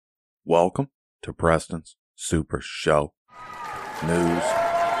Welcome to Preston's Super Show. News,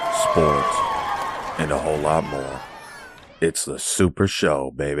 sports, and a whole lot more. It's the Super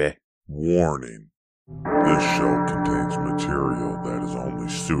Show, baby. Warning. This show contains material that is only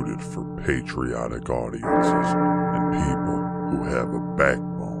suited for patriotic audiences and people who have a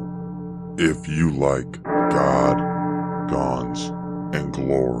backbone. If you like God, guns, and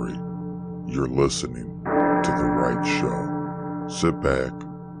glory, you're listening to the right show. Sit back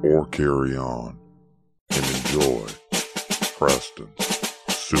or carry on and enjoy Preston's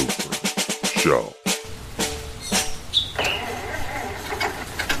Super Show.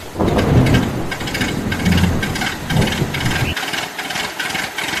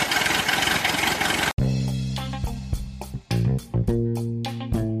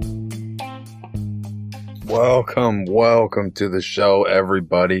 Welcome to the show,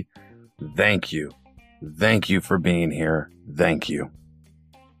 everybody. Thank you for being here. Thank you.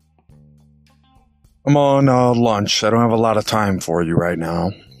 I'm on lunch. I don't have a lot of time for you right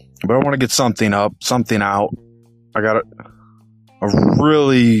now, but I want to get something out. I got a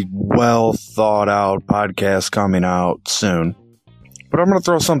really well thought out podcast coming out soon, but I'm going to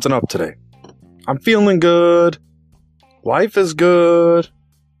throw something up today. I'm feeling good. Life is good.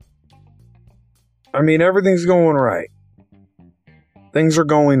 I mean, everything's going right. Things are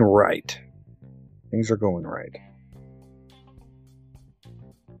going right.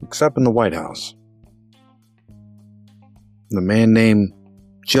 Except in the White House. The man named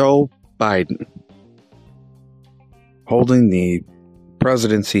Joe Biden holding the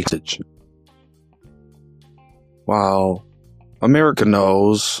presidency hostage. While America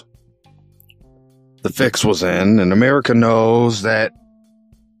knows the fix was in, and America knows that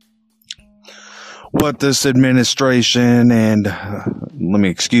what this administration and, let me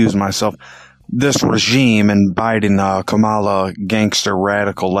excuse myself, this regime and Biden, Kamala, gangster,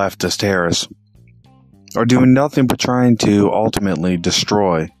 radical, leftist Harris are doing nothing but trying to ultimately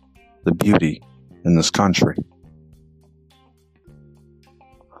destroy the beauty in this country.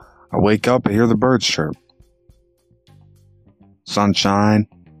 I wake up, I hear the birds chirp. Sunshine.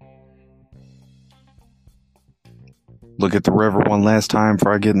 Look at the river one last time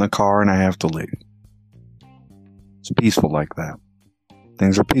before I get in the car and I have to leave. It's peaceful like that.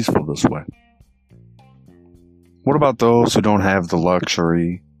 Things are peaceful this way. What about those who don't have the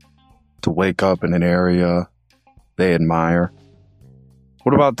luxury to wake up in an area they admire?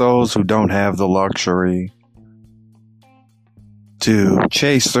 What about those who don't have the luxury to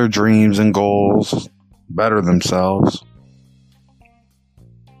chase their dreams and goals, better themselves?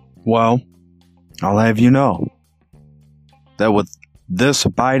 Well, I'll have you know that with this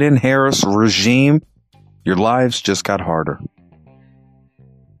Biden-Harris regime, your lives just got harder.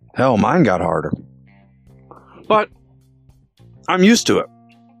 Hell, mine got harder. But I'm used to it.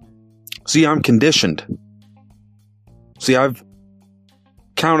 See, I'm conditioned. See, I've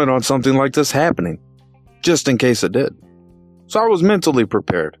counted on something like this happening, just in case it did. So I was mentally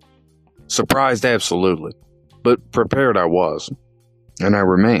prepared. Surprised, absolutely. But prepared I was. And I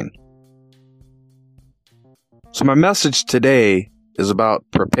remain. So my message today is about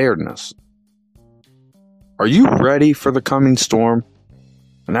preparedness. Are you ready for the coming storm?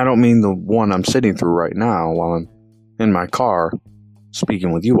 And I don't mean the one I'm sitting through right now while I'm in my car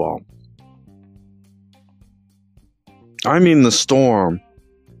speaking with you all. I mean the storm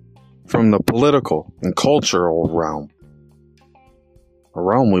from the political and cultural realm. A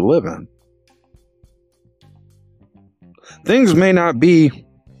realm we live in. Things may not be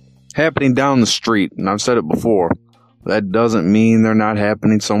happening down the street, and I've said it before. That doesn't mean they're not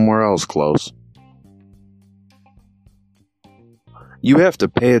happening somewhere else close. You have to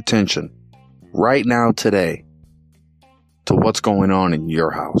pay attention right now today to what's going on in your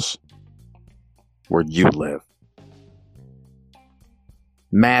house, where you live.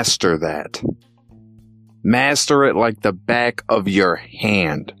 Master that. Master it like the back of your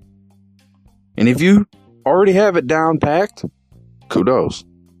hand. And if you already have it down packed, kudos.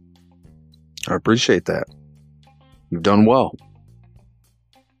 I appreciate that. You've done well.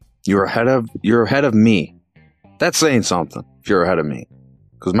 You're ahead of me. That's saying something if you're ahead of me.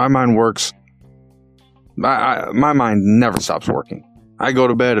 Because my mind works. My mind never stops working. I go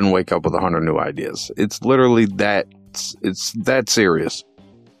to bed and wake up with 100 new ideas. It's literally that. It's that serious.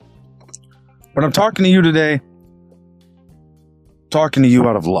 But I'm talking to you today. Talking to you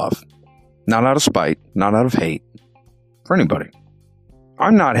out of love. Not out of spite. Not out of hate. For anybody.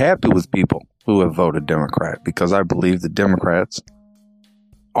 I'm not happy with people who have voted Democrat. Because I believe the Democrats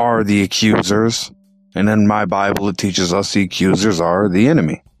are the accusers. And in my Bible, it teaches us the accusers are the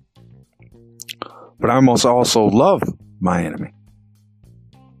enemy. But I must also love my enemy.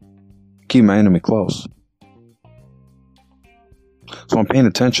 keep my enemy close. So I'm paying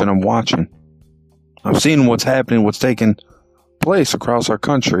attention. I'm watching. I'm seeing what's happening, what's taking place across our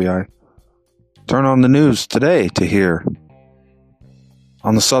country. I turn on the news today to hear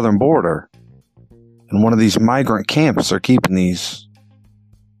on the southern border, in one of these migrant camps, they're keeping these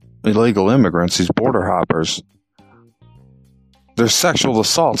illegal immigrants, these border hoppers. There's sexual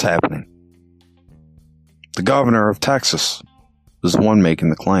assaults happening. The governor of Texas is the one making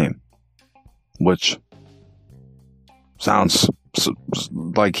the claim, which sounds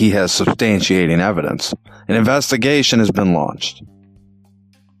like he has substantiating evidence. An investigation has been launched.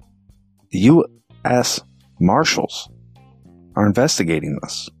 The U.S. Marshals are investigating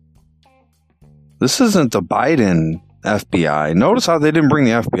this. This isn't the Biden FBI. Notice how they didn't bring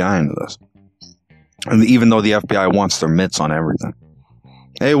the FBI into this. And even though the FBI wants their mitts on everything.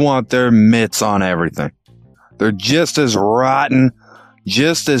 They want their mitts on everything. They're just as rotten,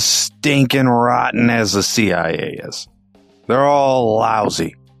 just as stinking rotten as the CIA is. They're all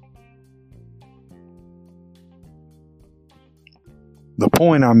lousy. The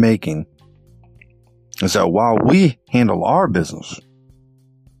point I'm making is that while we handle our business,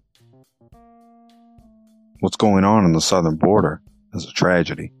 what's going on in the southern border is a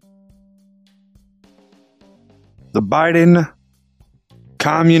tragedy. The Biden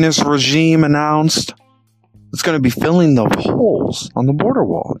communist regime announced it's going to be filling the holes on the border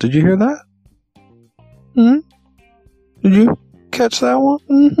wall. Did you hear that? Did you catch that one?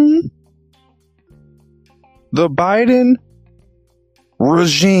 The Biden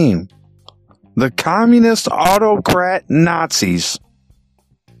regime, the communist autocrat Nazis,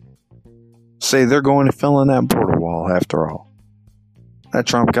 say they're going to fill in that border wall after all. That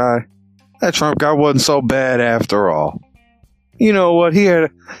Trump guy wasn't so bad after all. You know what? He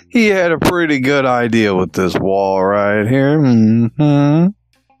had a pretty good idea with this wall right here. And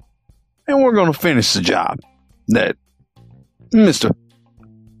we're going to finish the job that Mr.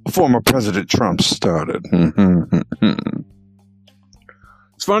 former President Trump started.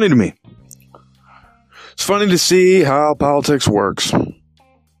 It's funny to me. It's funny to see how politics works.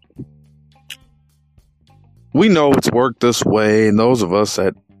 We know it's worked this way, and those of us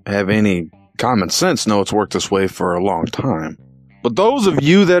that have any common sense know it's worked this way for a long time. But those of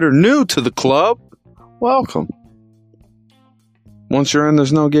you that are new to the club, welcome. Once you're in,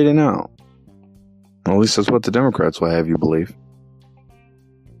 there's no getting out. Well, at least that's what the Democrats will have you believe.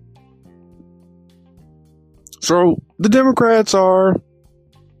 So, the Democrats are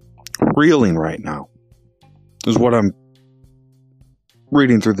reeling right now, is what I'm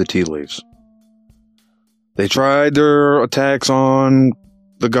reading through the tea leaves. They tried their attacks on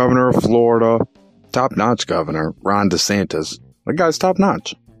the governor of Florida, top-notch governor, Ron DeSantis. The guy's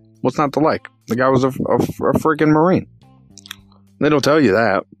top-notch. What's not to like? The guy was a freaking Marine. They don't tell you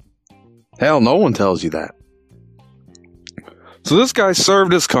that. Hell, no one tells you that. So this guy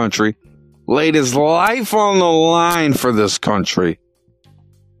served his country, laid his life on the line for this country,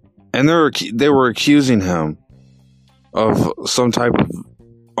 and they were accusing him of some type of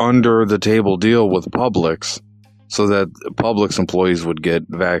under-the-table deal with Publix so that Publix employees would get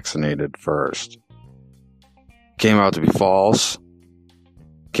vaccinated first. Came out to be false.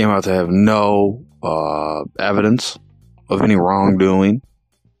 Came out to have no evidence of any wrongdoing.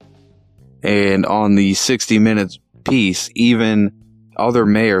 And on the 60 Minutes piece, even other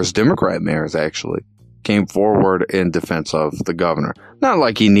mayors, Democrat mayors actually, came forward in defense of the governor. Not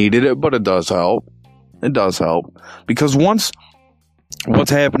like he needed it, but it does help. It does help. Because once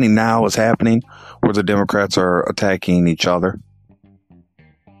what's happening now is happening, where the Democrats are attacking each other.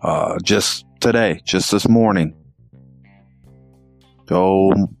 Just today, just this morning,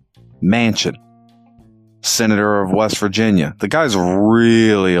 Joe Manchin, senator of West Virginia. The guy's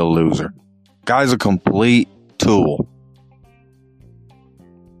really a loser. Guy's a complete tool.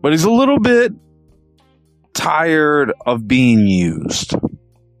 But he's a little bit tired of being used.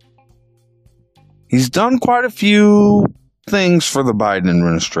 He's done quite a few things for the Biden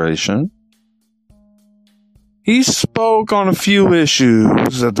administration. He spoke on a few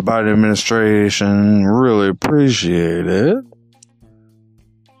issues that the Biden administration really appreciated.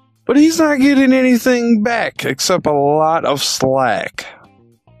 But he's not getting anything back except a lot of slack.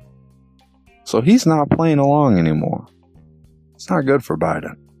 So he's not playing along anymore. It's not good for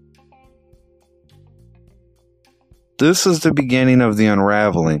Biden. This is the beginning of the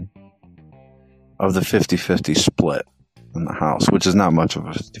unraveling of the 50-50 split in the House, which is not much of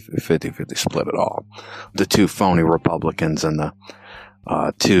a 50-50 split at all. The two phony Republicans and the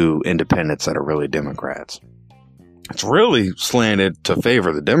two independents that are really Democrats. It's really slanted to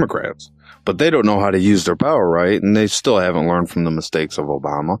favor the Democrats. But they don't know how to use their power right, and they still haven't learned from the mistakes of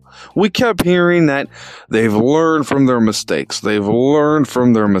Obama. We kept hearing that they've learned from their mistakes. They've learned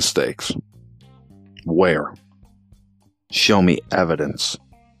from their mistakes. Where? Show me evidence,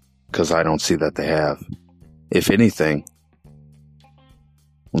 because I don't see that they have. If anything,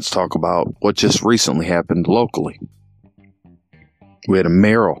 let's talk about what just recently happened locally. We had a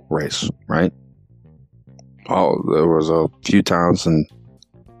mayoral race, right? Oh, there was a few towns and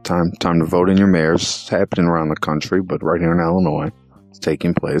time to vote in your mayors. It's happening around the country, but right here in Illinois, it's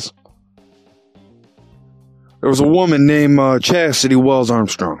taking place. There was a woman named Chastity Wells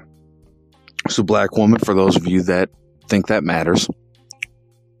Armstrong. She's a black woman, for those of you that think that matters.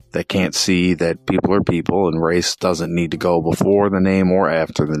 That can't see that people are people and race doesn't need to go before the name or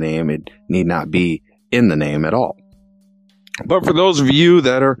after the name. It need not be in the name at all. But for those of you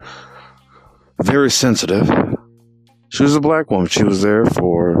that are very sensitive, she was a black woman. She was there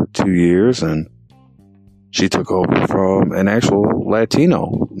for 2 years, and she took over from an actual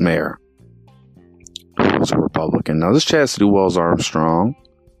Latino mayor who was a Republican. Now, this Chastity Wells Armstrong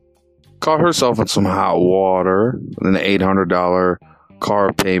caught herself in some hot water with an $800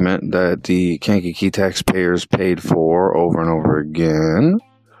 car payment that the Kankakee taxpayers paid for over and over again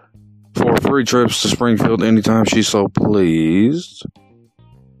for free trips to Springfield anytime she so pleased.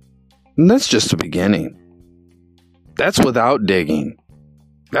 And that's just the beginning. That's without digging.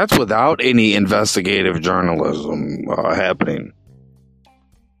 That's without any investigative journalism happening.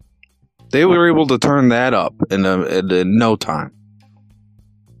 They were able to turn that up in no time.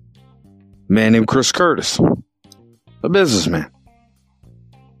 A man named Chris Curtis, a businessman.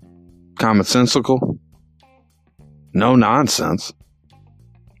 Commonsensical, no nonsense,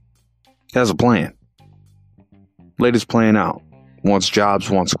 has a plan. Laid his plan out. Wants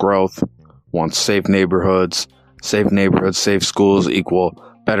jobs, wants growth, wants safe neighborhoods, safe schools equal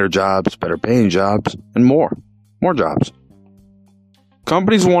better jobs, better paying jobs, and more jobs.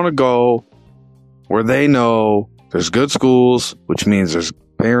 Companies want to go where they know there's good schools, which means there's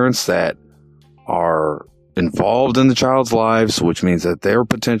parents that are involved in the child's lives, which means that they're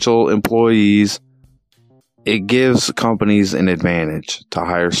potential employees. It gives companies an advantage to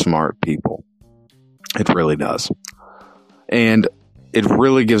hire smart people. It really does. And it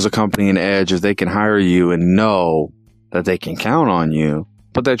really gives a company an edge if they can hire you and know that they can count on you,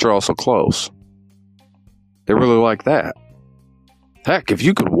 but that you're also close. They really like that. Heck, if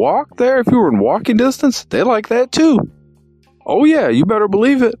you could walk there, if you were in walking distance, they like that too. Oh yeah, you better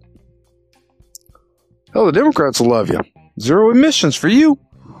believe it. Hell, the Democrats will love you. Zero emissions for you.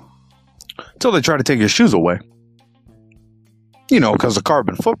 Until they try to take your shoes away. You know, because the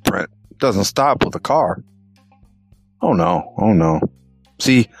carbon footprint doesn't stop with a car. Oh no.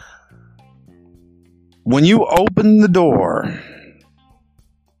 See, when you open the door,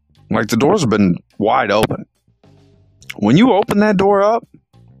 like the doors have been wide open. When you open that door up,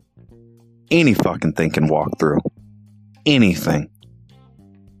 any fucking thing can walk through. Anything.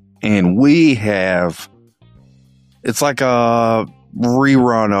 And we have... It's like a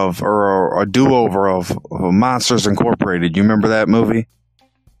rerun of, or a do-over of Monsters Incorporated. You remember that movie?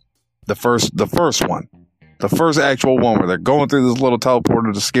 The first one. The first actual one where they're going through this little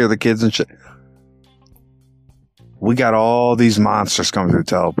teleporter to scare the kids and shit. We got all these monsters coming through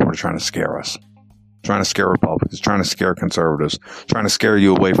the teleporter trying to scare us. Trying to scare Republicans, trying to scare conservatives, trying to scare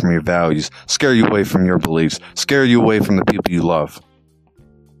you away from your values, scare you away from your beliefs, scare you away from the people you love.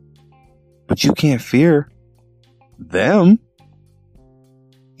 But you can't fear them.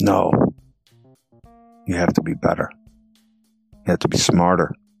 No. You have to be better. You have to be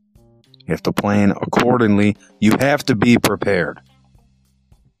smarter. You have to plan accordingly. You have to be prepared.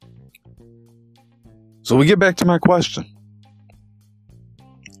 So we get back to my question.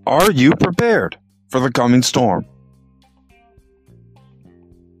 Are you prepared for the coming storm?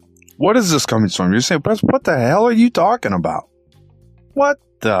 What is this coming storm? You're saying, what the hell are you talking about? What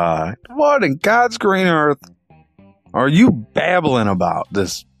in God's green earth are you babbling about,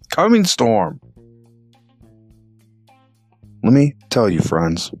 this coming storm? Let me tell you,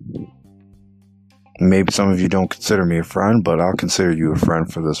 friends. Maybe some of you don't consider me a friend, but I'll consider you a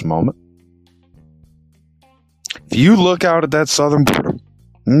friend for this moment. If you look out at that southern border,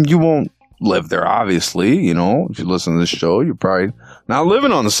 you won't live there, obviously. You know, if you listen to this show, you're probably not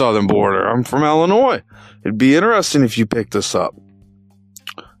living on the southern border. I'm from Illinois. It'd be interesting if you picked this up.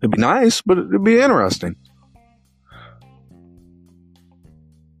 It'd be nice, but it'd be interesting.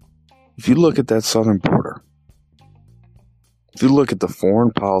 If you look at that southern border, if you look at the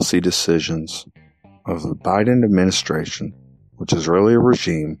foreign policy decisions of the Biden administration, which is really a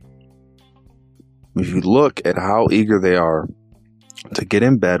regime, if you look at how eager they are to get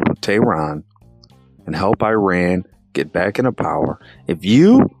in bed with Tehran and help Iran get back into power. If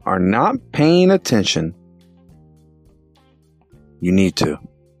you are not paying attention, you need to.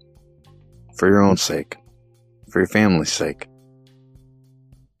 For your own sake. For your family's sake.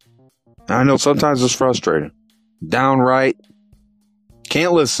 I know sometimes it's frustrating. Downright.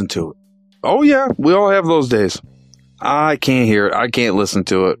 Can't listen to it. Oh yeah, we all have those days. I can't hear it. I can't listen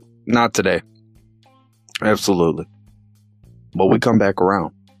to it. Not today. Absolutely. But we come back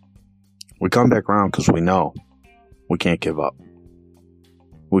around. We come back around because we know we can't give up.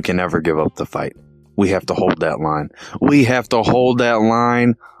 We can never give up the fight. We have to hold that line. We have to hold that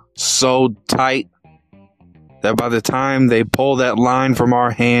line so tight that by the time they pull that line from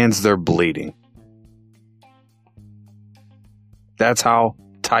our hands, they're bleeding. That's how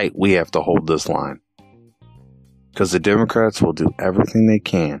tight we have to hold this line. Because the Democrats will do everything they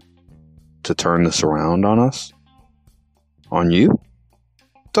can to turn this around on us. On you.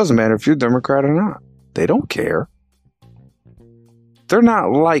 Doesn't matter if you're Democrat or not. They don't care. They're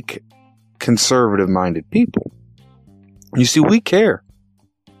not like conservative-minded people. You see, we care.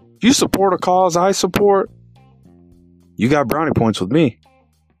 If you support a cause I support, you got brownie points with me.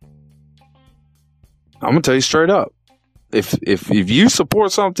 I'm going to tell you straight up. If you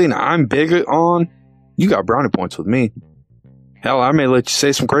support something I'm big on, you got brownie points with me. Hell, I may let you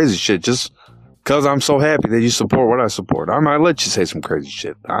say some crazy shit just because I'm so happy that you support what I support. I might let you say some crazy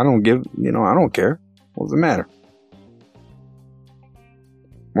shit. I don't care. What does it matter?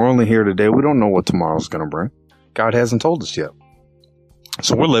 We're only here today. We don't know what tomorrow's going to bring. God hasn't told us yet.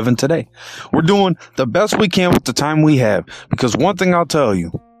 So we're living today. We're doing the best we can with the time we have. Because one thing I'll tell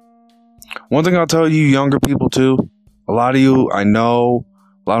you, younger people too, a lot of you, I know,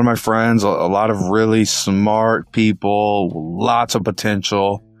 a lot of my friends, a lot of really smart people, lots of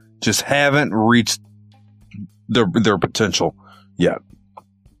potential, just haven't reached their potential yet.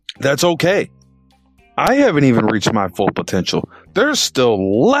 That's okay. I haven't even reached my full potential. There's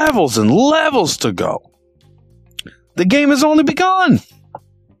still levels and levels to go. The game has only begun.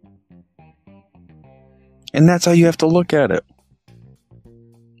 And that's how you have to look at it.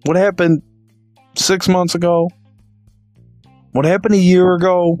 What happened 6 months ago? What happened a year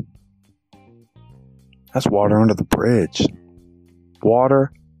ago? That's water under the bridge.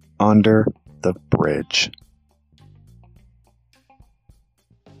 Water under the bridge.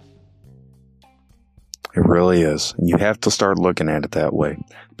 It really is. And you have to start looking at it that way.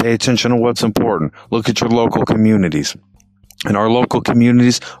 Pay attention to what's important. Look at your local communities. In our local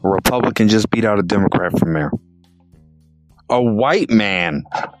communities, a Republican just beat out a Democrat for mayor. A white man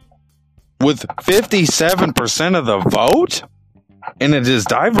with 57% of the vote? And it is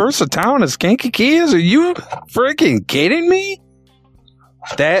diverse a town as Kankakee is? Are you freaking kidding me?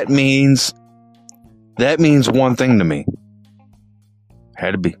 That means one thing to me.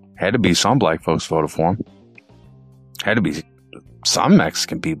 Had to be some black folks voted for him. Had to be some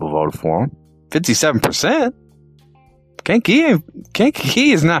Mexican people voted for him. 57%.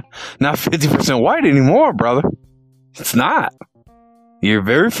 Kankakee is not 50% white anymore, brother. It's not. You're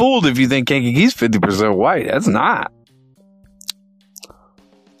very fooled if you think Kankakee's 50% white. That's not.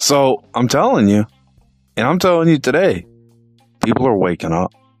 So I'm telling you, and I'm telling you today, people are waking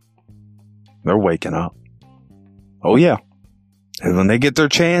up. They're waking up. Oh yeah. And when they get their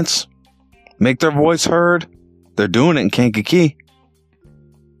chance, make their voice heard, they're doing it in Kankakee.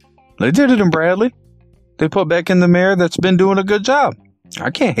 They did it in Bradley. They put back in the mayor that's been doing a good job.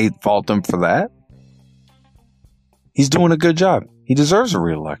 I can't fault him for that. He's doing a good job. He deserves a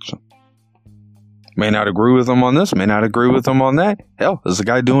re-election. May not agree with him on this, may not agree with him on that. Hell, is the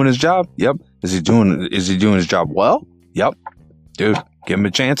guy doing his job? Yep. Is he doing his job well? Yep. Dude, give him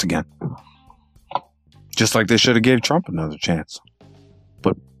a chance again. Just like they should have gave Trump another chance.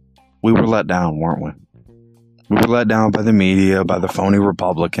 But we were let down, weren't we? We were let down by the media, by the phony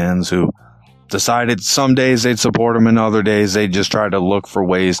Republicans who decided some days they'd support him and other days they'd just try to look for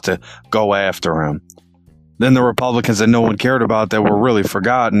ways to go after him. Then the Republicans that no one cared about that were really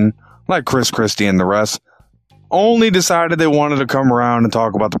forgotten, like Chris Christie and the rest, only decided they wanted to come around and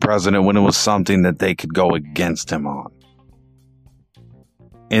talk about the president when it was something that they could go against him on.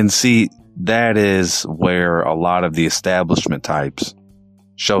 And see, that is where a lot of the establishment types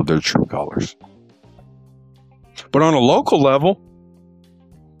showed their true colors. But on a local level,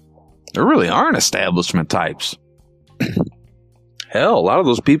 there really aren't establishment types. Hell, a lot of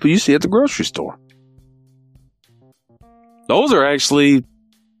those people you see at the grocery store. Those are actually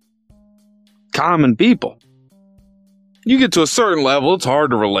common people. You get to a certain level, it's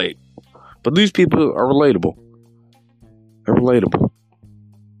hard to relate. But these people are relatable. They're relatable.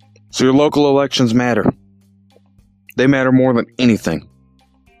 So your local elections matter. They matter more than anything.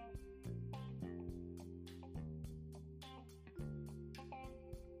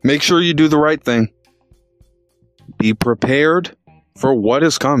 Make sure you do the right thing. Be prepared for what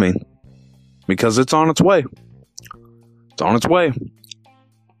is coming, because it's on its way. It's on its way.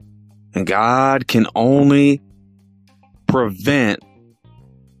 And God can only prevent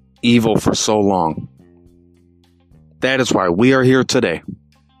evil for so long. That is why we are here today.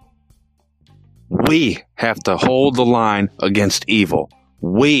 We have to hold the line against evil.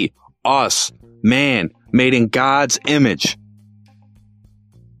 We, us, man, made in God's image,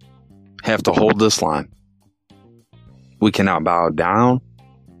 have to hold this line. We cannot bow down.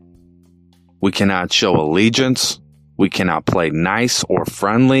 We cannot show allegiance. We cannot play nice or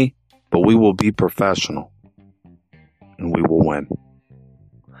friendly, but we will be professional. And we will win.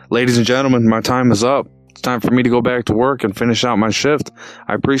 Ladies and gentlemen, my time is up. It's time for me to go back to work and finish out my shift.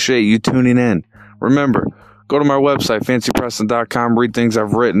 I appreciate you tuning in. Remember, go to my website, fancypreston.com, read things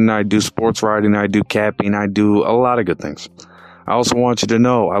I've written. I do sports writing. I do capping. I do a lot of good things. I also want you to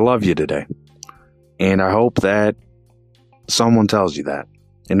know I love you today. And I hope that someone tells you that.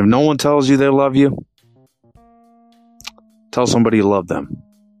 And if no one tells you they love you, tell somebody you love them.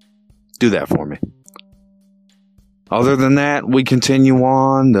 Do that for me. Other than that, we continue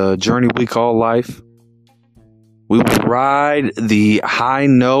on the journey we call life. We will ride the high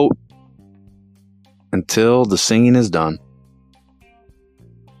note until the singing is done.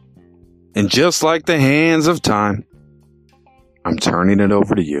 And just like the hands of time, I'm turning it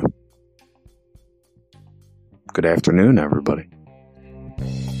over to you. Good afternoon, everybody.